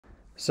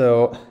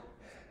So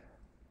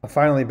I'm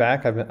finally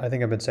back. I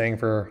think I've been saying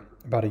for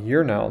about a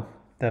year now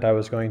that I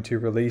was going to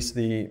release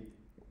the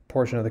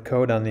portion of the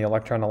code on the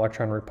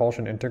electron-electron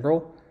repulsion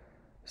integral.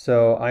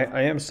 So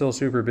I am still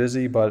super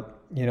busy, but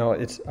you know,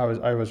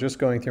 I was just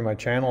going through my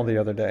channel the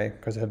other day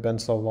because it had been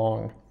so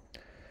long,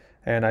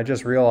 and I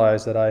just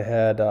realized that I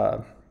had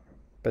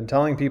been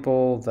telling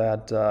people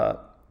that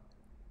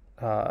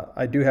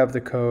I do have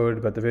the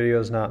code, but the video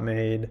is not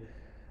made.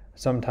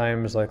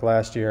 Sometimes, like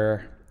last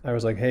year, I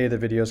was like, hey, the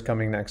video's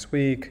coming next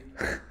week.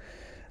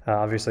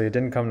 Obviously it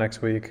didn't come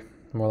next week,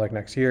 more like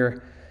next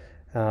year.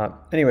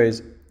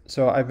 Anyways,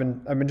 so I've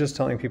been just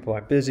telling people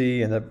I'm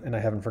busy and I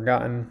haven't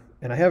forgotten.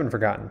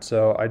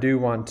 So I do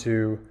want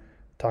to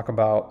talk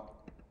about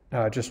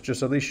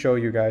just at least show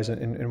you guys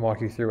and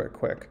walk you through it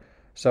quick.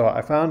 So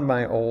I found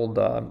my old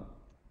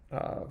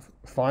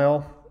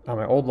file on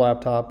my old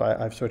laptop.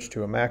 I've switched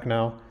to a Mac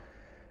now.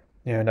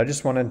 And I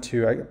just wanted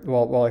to,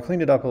 I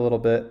cleaned it up a little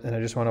bit, and I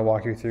just want to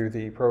walk you through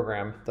the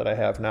program that I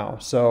have now.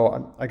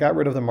 So I got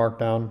rid of the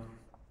markdown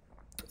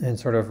and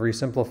sort of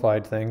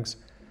resimplified things.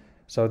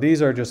 So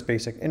these are just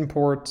basic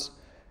imports.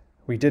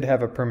 We did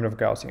have a primitive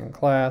Gaussian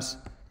class.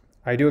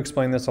 I do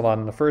explain this a lot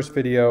in the first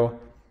video,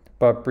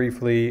 but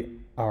briefly,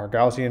 our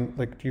Gaussian,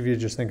 like if you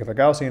just think of a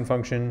Gaussian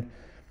function,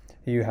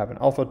 you have an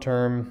alpha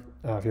term.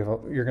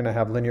 You're going to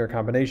have linear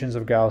combinations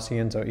of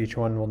Gaussian, so each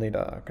one will need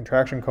a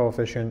contraction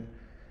coefficient.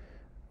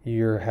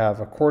 You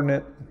have a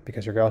coordinate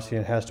because your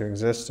Gaussian has to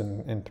exist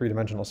in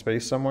three-dimensional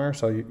space somewhere,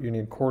 so you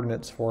need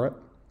coordinates for it.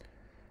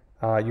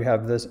 You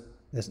have this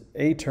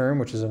A term,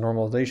 which is a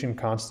normalization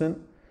constant.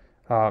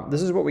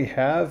 This is what we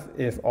have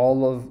if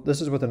this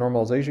is what the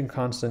normalization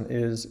constant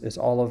is if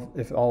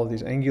all of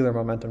these angular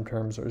momentum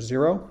terms are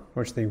zero,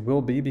 which they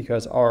will be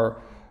because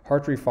our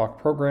Hartree-Fock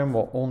program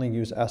will only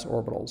use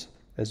s-orbitals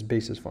as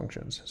basis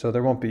functions. So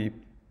there won't be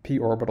p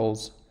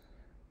orbitals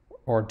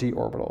or d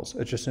orbitals.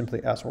 It's just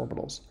simply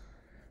s-orbitals.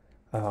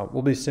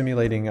 We'll be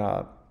simulating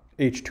a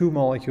H2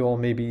 molecule,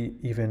 maybe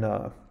even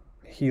a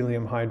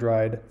helium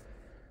hydride,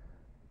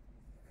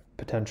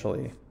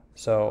 potentially.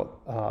 So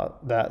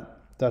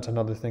that's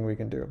another thing we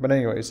can do. But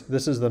anyways,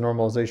 this is the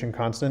normalization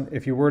constant.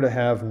 If you were to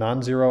have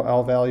non-zero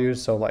L values,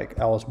 so like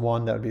L is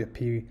 1, that would be a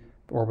p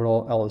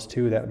orbital, L is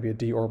 2, that would be a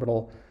d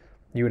orbital,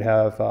 you would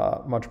have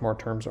much more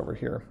terms over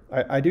here.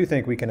 I do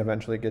think we can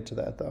eventually get to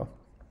that though.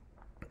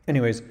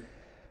 Anyways,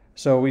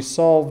 so we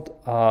solved,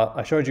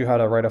 I showed you how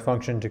to write a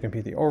function to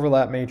compute the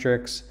overlap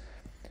matrix.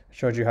 I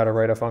showed you how to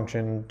write a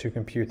function to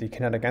compute the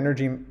kinetic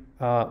energy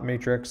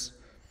matrix.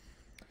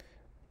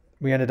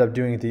 We ended up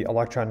doing the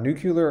electron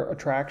nuclear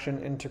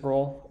attraction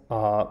integral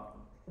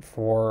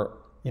for,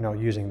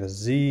 using the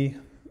Z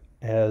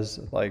as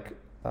like,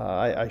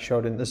 I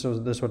showed in, this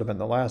would have been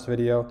the last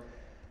video.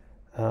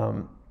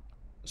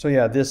 So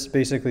yeah, this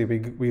basically,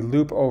 we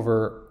loop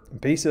over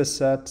basis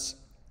sets.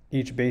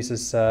 Each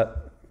basis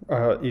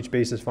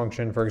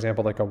function, for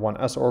example, like a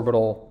 1s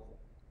orbital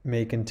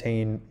may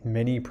contain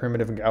many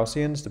primitive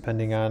Gaussians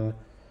depending on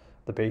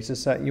the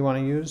basis set you want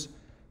to use.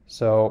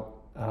 So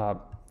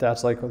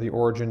that's like the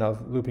origin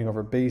of looping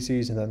over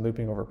bases and then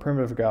looping over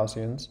primitive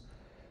Gaussians.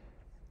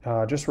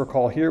 Just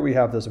recall here we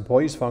have this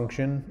Boyce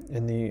function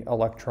in the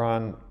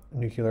electron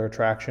nuclear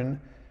attraction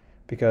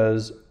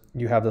because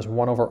you have this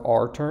 1 over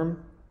r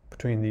term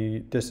between the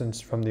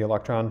distance from the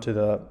electron to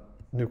the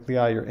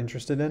nuclei you're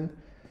interested in.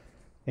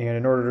 And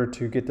in order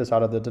to get this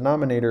out of the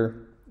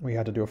denominator, we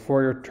had to do a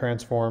Fourier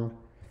transform.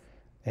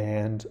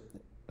 And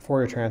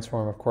Fourier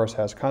transform, of course,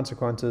 has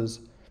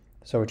consequences.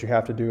 So what you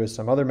have to do is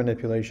some other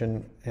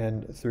manipulation,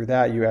 and through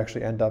that you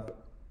actually end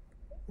up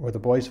with a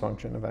Boyce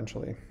function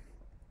eventually.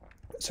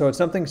 So it's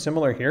something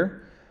similar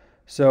here.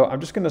 So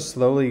I'm just going to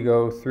slowly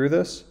go through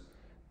this.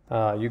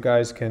 You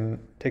guys can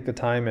take the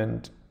time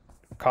and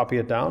copy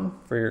it down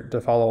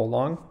to follow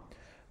along.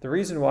 The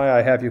reason why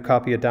I have you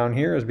copy it down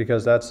here is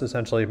because that's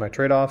essentially my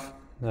trade-off.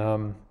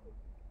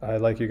 I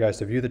like you guys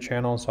to view the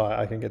channel so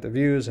I can get the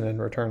views, and in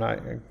return I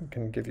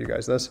can give you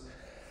guys this.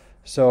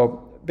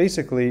 So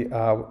basically,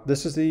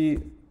 this is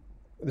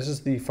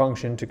the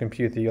function to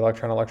compute the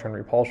electron-electron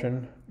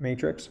repulsion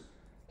matrix.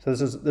 So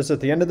this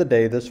at the end of the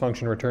day, this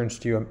function returns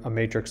to you a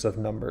matrix of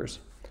numbers.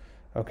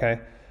 Okay,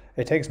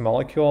 it takes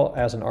molecule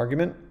as an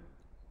argument.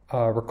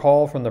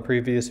 Recall from the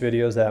previous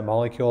videos that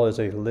molecule is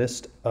a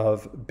list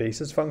of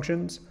basis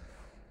functions.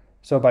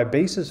 So by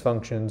basis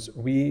functions,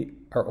 we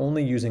are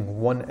only using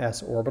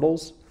 1s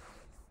orbitals,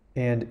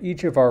 and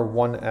each of our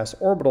 1s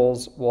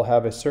orbitals will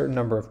have a certain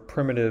number of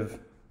primitive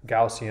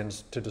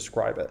Gaussians to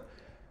describe it.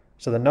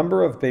 So the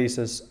number of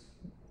basis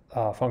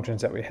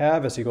functions that we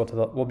have is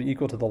will be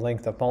equal to the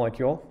length of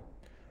molecule.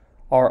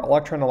 Our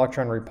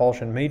electron-electron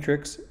repulsion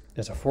matrix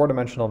is a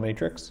 4-dimensional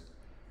matrix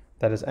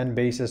that is n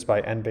basis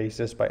by n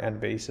basis by n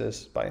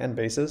basis by n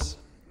basis.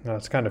 Now,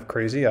 it's kind of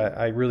crazy.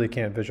 I really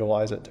can't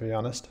visualize it, to be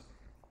honest.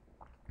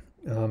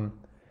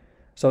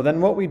 So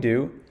then what we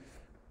do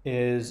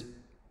is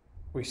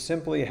we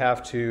simply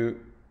have to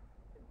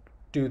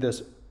do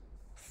this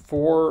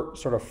four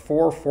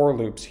for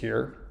loops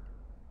here.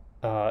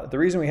 The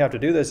reason we have to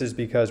do this is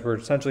because we're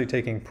essentially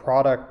taking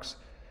products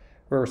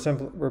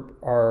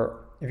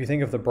if you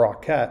think of the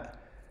bracket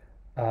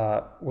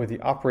with the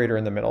operator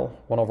in the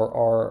middle, 1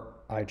 over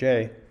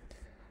Rij,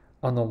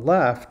 on the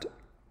left,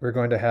 we're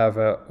going to have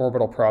an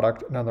orbital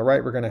product, and on the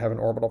right, we're going to have an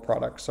orbital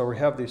product. So we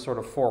have these sort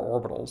of 4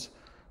 orbitals.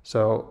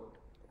 So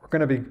we're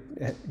going to be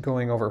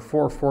going over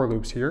 4 for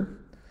loops here.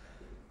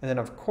 And then,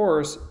 of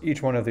course,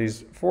 each one of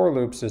these for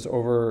loops is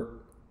over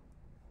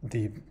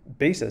the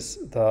basis,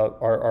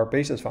 our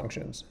basis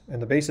functions.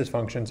 And the basis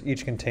functions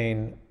each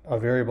contain a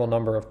variable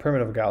number of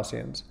primitive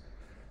Gaussians.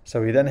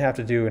 So we then have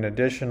to do an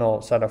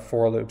additional set of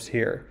for loops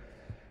here.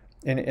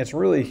 And it's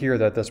really here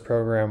that this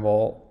program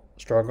will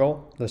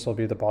struggle. This will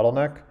be the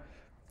bottleneck.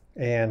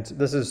 And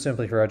this is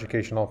simply for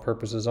educational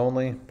purposes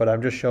only, but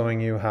I'm just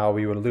showing you how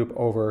we would loop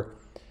over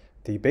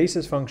the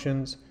basis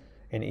functions,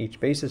 and each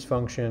basis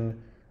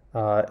function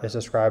is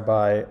described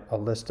by a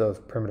list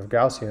of primitive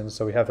Gaussians,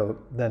 so we have to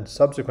then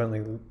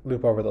subsequently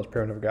loop over those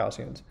primitive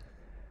Gaussians.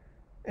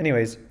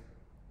 Anyways,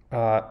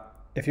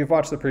 if you've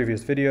watched the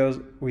previous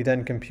videos, we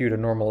then compute a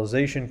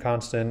normalization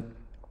constant.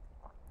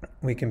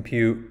 We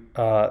compute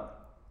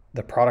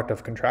the product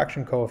of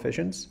contraction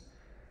coefficients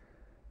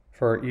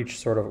for each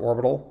sort of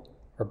orbital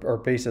or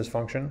basis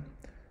function.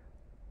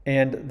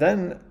 And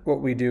then what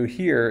we do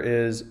here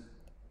is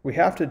we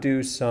have to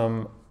do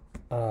some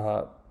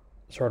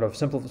sort of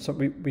simple,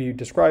 we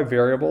describe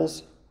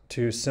variables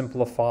to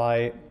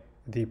simplify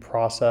the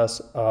process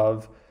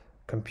of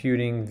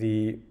computing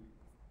the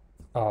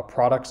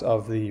products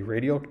of the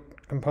radial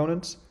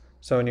components.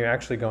 So when you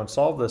actually go and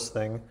solve this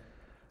thing,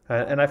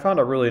 and I found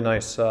a really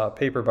nice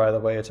paper, by the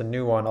way, it's a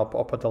new one, I'll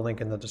put the link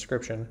in the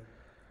description.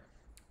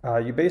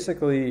 You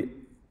basically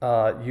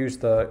use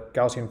the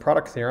Gaussian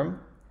product theorem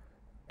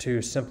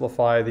to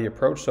simplify the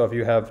approach. So if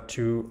you have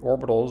 2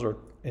 orbitals or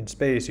in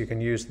space, you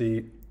can use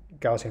the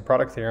Gaussian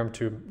product theorem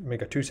to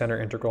make a 2-center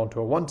integral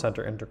into a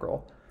 1-center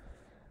integral.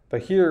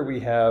 But here we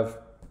have,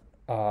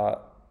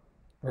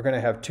 we're going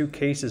to have 2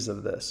 cases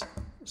of this.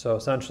 So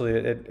essentially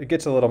it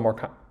gets a little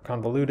more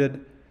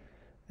convoluted,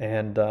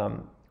 and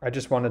I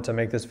just wanted to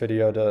make this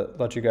video to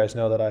let you guys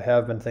know that I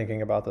have been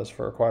thinking about this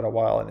for quite a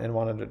while and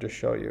wanted to just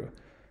show you.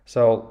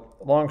 So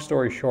long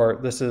story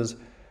short, this is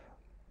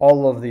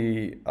all of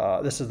the,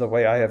 this is the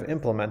way I have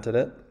implemented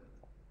it.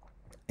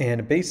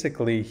 And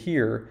basically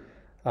here,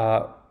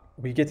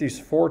 we get these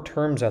 4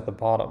 terms at the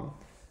bottom.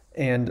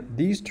 And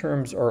these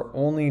terms are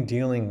only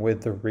dealing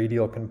with the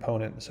radial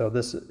component. So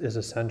this is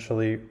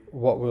essentially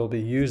what we'll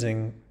be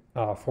using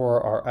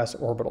for our s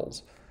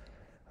orbitals.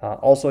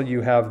 Also,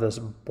 you have this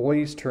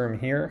Boy's term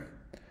here.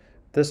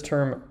 This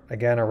term,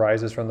 again,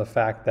 arises from the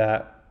fact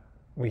that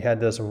we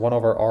had this 1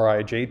 over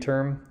Rij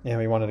term, and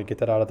we wanted to get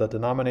that out of the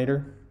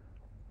denominator.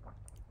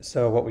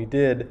 So what we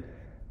did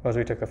was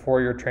we took the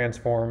Fourier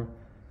transform,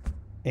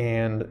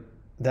 and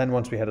then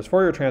once we had this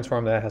Fourier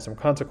transform, that has some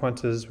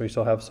consequences. We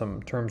still have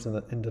some terms in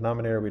the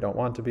denominator we don't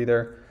want to be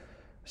there.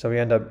 So we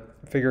end up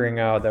figuring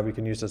out that we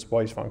can use this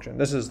Boy's function.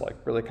 This is like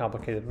really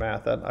complicated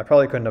math that I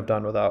probably couldn't have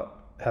done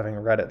without having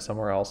read it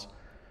somewhere else.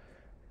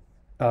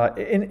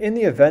 In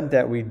the event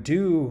that we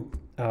do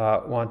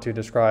want to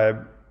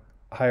describe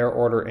higher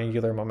order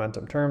angular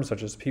momentum terms,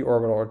 such as p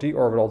orbital or d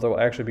orbital, there will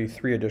actually be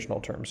 3 additional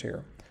terms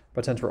here.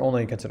 But since we're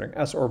only considering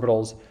s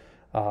orbitals,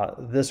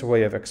 this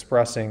way of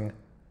expressing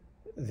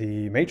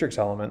the matrix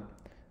element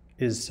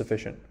is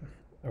sufficient.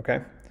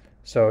 Okay,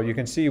 so you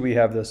can see we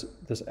have this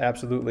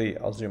absolutely,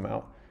 I'll zoom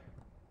out,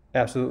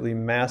 absolutely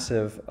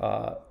massive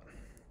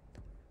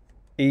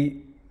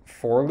 8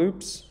 for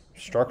loops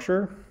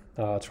structure.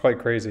 It's quite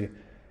crazy.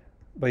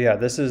 But yeah,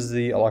 this is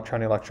the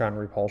electron-electron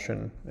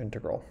repulsion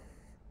integral.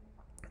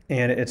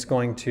 And it's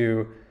going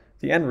to,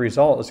 the end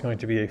result is going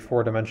to be a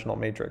 4-dimensional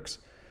matrix.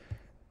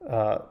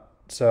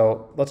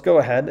 So let's go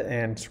ahead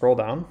and scroll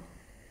down.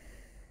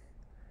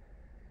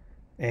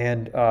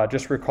 And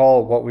just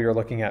recall what we were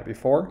looking at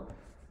before.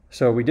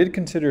 So we did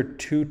consider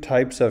 2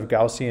 types of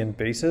Gaussian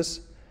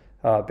bases.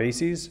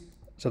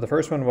 So the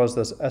first one was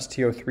this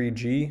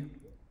STO3G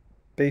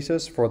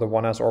basis for the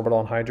 1s orbital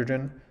on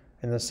hydrogen.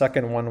 And the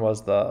second one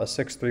was the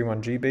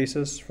 631G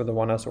basis for the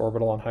 1s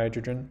orbital on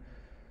hydrogen.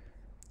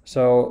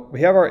 So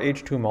we have our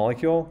H2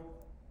 molecule,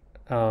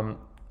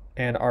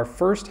 and our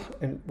first,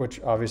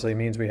 which obviously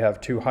means we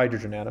have 2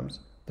 hydrogen atoms.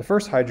 The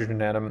first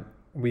hydrogen atom,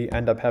 we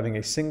end up having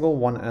a single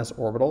 1s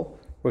orbital,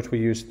 which we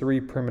use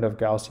 3 primitive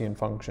Gaussian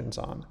functions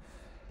on.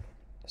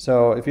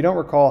 So if you don't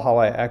recall how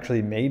I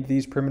actually made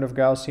these primitive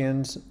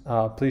Gaussians,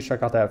 please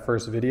check out that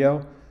first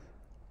video.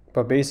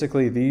 But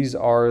basically these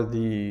are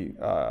the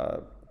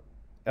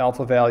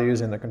alpha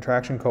values and the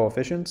contraction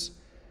coefficients.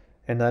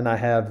 And then I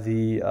have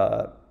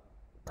the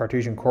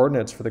Cartesian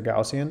coordinates for the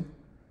Gaussian,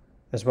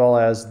 as well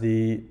as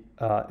the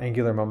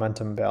angular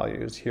momentum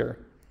values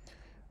here.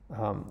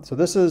 So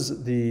this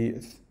is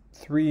the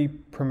 3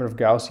 primitive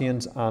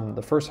Gaussians on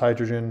the first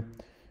hydrogen.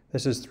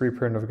 This is 3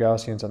 primitive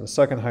Gaussians on the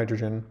second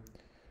hydrogen.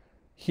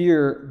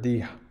 Here,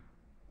 the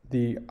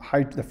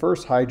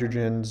first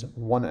hydrogen's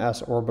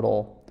 1s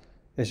orbital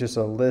is just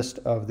a list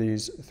of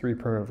these 3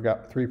 primitive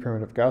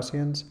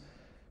Gaussians.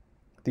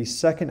 the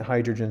second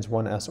hydrogen's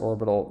 1s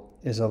orbital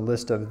is a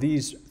list of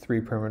these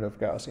 3 primitive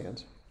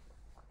Gaussians.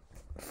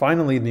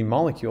 Finally, the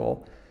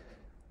molecule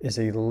is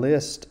a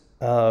list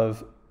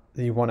of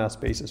the 1s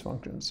basis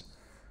functions.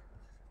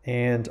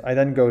 And I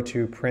then go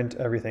to print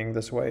everything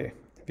this way,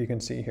 if you can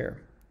see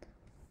here.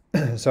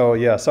 So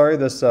yeah, sorry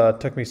this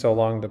took me so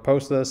long to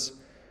post this.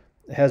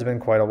 It has been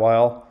quite a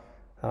while.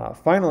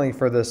 Finally,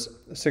 for this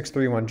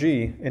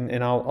 631G,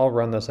 and I'll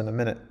run this in a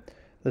minute,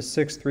 the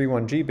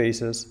 631G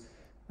basis,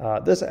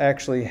 this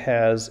actually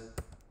has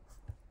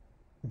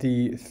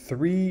the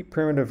 3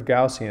 primitive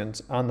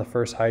Gaussians on the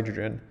first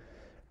hydrogen.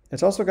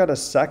 It's also got a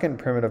second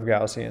primitive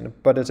Gaussian,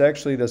 but it's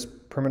actually this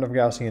primitive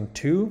Gaussian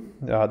 2.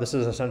 This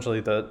is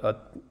essentially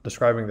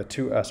describing the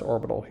 2s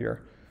orbital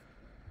here.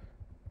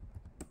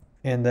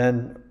 And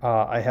then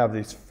I have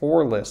these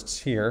 4 lists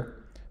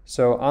here.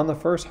 So on the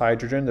first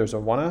hydrogen, there's a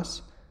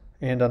 1s,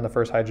 and on the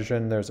first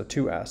hydrogen, there's a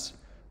 2s.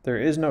 There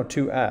is no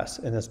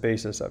 2s in this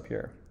basis up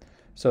here.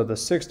 So the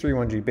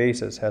 631G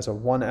basis has a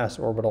 1s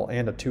orbital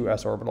and a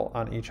 2s orbital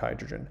on each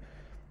hydrogen,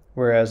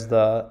 whereas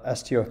the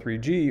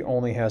STO3G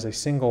only has a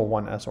single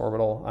 1s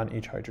orbital on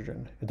each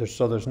hydrogen.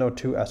 So there's no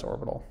 2s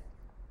orbital.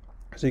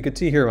 So you can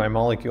see here my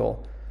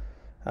molecule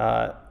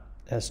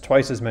has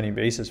twice as many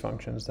basis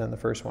functions than the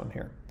first one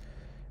here.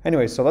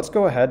 Anyway, so let's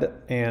go ahead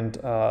and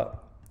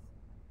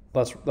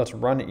let's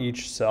run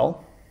each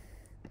cell.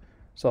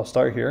 So I'll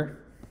start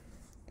here.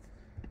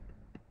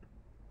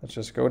 Let's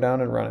just go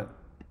down and run it.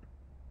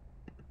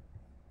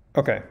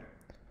 Okay,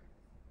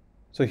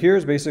 so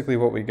here's basically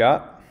what we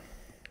got.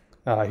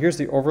 Here's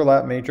the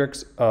overlap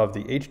matrix of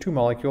the H2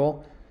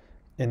 molecule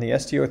in the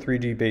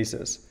STO3G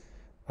basis,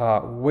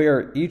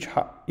 where each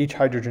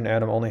hydrogen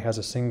atom only has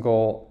a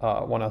single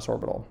 1s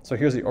orbital. So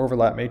here's the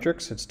overlap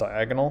matrix. It's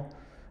diagonal.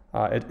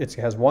 It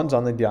has 1s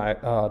on the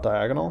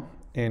diagonal,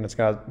 and it's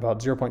got about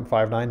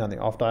 0.59 on the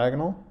off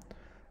diagonal.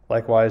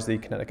 Likewise, the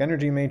kinetic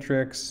energy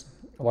matrix,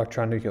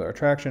 electron-nuclear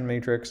attraction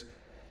matrix,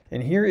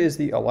 and here is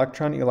the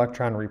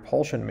electron-electron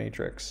repulsion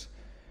matrix.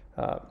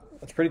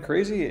 It's pretty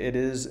crazy. It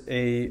is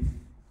a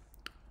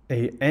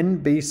n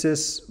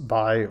basis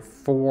by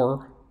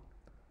 4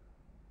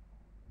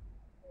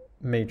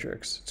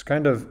 matrix. It's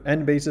kind of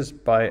n basis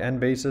by n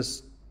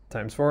basis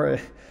times 4.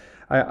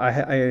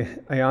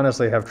 I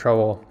honestly have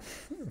trouble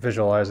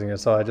visualizing it,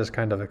 so I just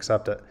kind of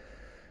accept it.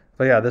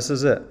 But yeah, this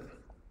is it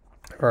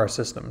for our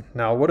system.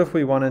 Now, what if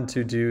we wanted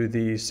to do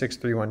the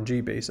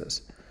 631G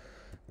basis?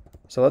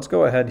 So let's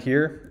go ahead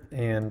here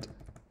and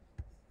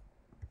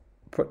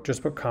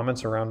just put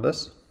comments around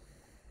this.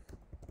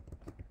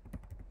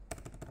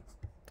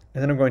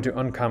 And then I'm going to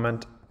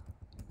uncomment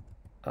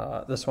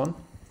this one.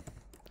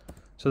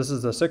 So this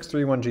is the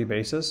 631G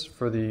basis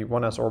for the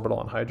 1s orbital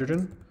on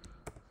hydrogen.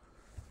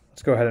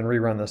 Let's go ahead and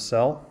rerun this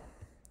cell.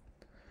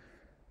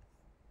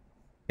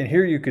 And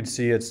here you could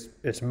see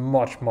it's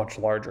much, much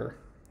larger,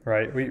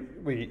 right?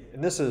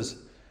 And this is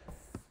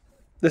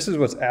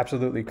what's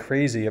absolutely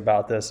crazy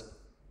about this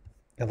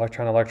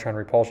electron-electron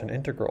repulsion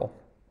integral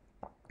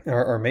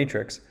or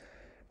matrix,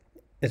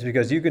 is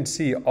because you can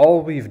see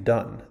all we've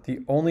done,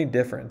 the only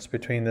difference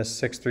between this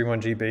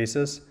 631G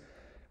basis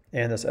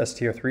and this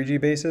STO3G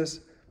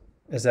basis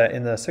is that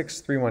in the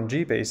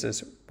 631G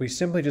basis, we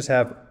simply just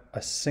have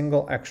a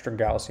single extra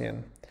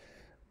Gaussian.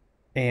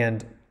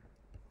 And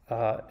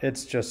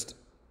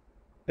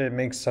it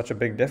makes such a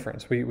big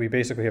difference. We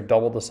basically have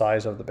doubled the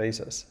size of the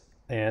basis.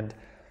 And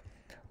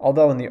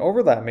although in the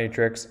overlap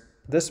matrix,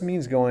 this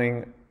means we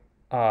go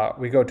to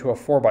a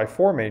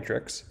 4x4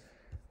 matrix.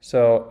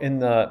 So in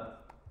the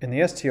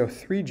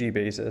STO3G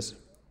basis,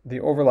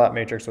 the overlap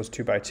matrix was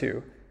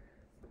 2x2.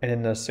 And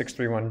in the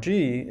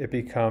 631G, it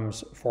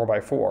becomes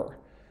 4x4.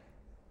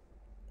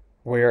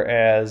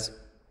 Whereas,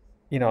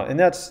 and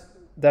that's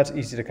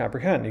easy to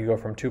comprehend. You go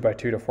from 2x2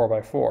 to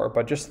 4x4,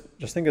 but just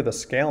think of the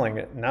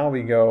scaling. Now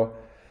we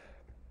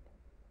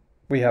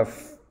have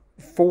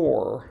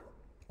 4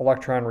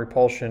 electron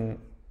repulsion.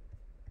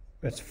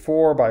 It's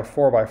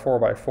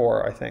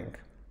 4x4x4x4, I think.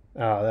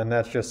 And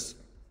that's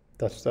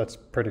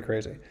pretty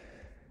crazy.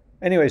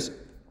 Anyways,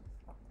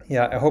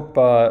 yeah, I hope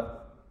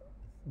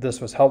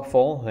this was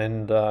helpful.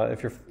 And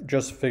if you're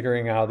just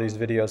figuring out these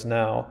videos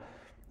now,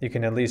 you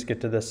can at least get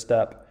to this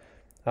step.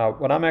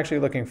 What I'm actually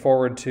looking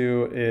forward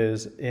to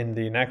is in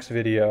the next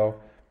video,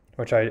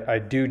 which I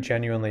do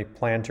genuinely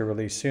plan to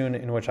release soon,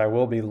 in which I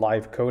will be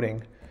live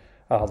coding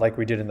like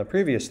we did in the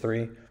previous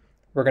 3.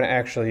 We're going to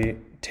actually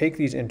take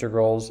these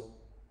integrals,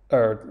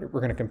 or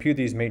we're going to compute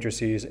these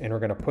matrices, and we're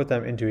going to put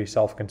them into a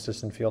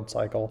self-consistent field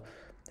cycle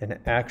and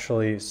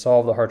actually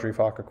solve the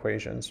Hartree-Fock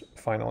equations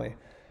finally.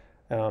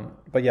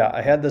 But yeah,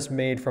 I had this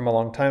made from a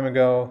long time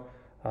ago,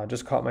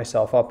 just caught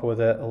myself up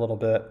with it a little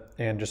bit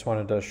and just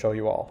wanted to show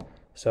you all.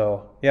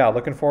 So yeah,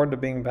 looking forward to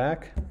being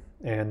back,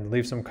 and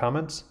leave some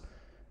comments,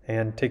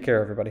 and take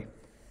care, everybody.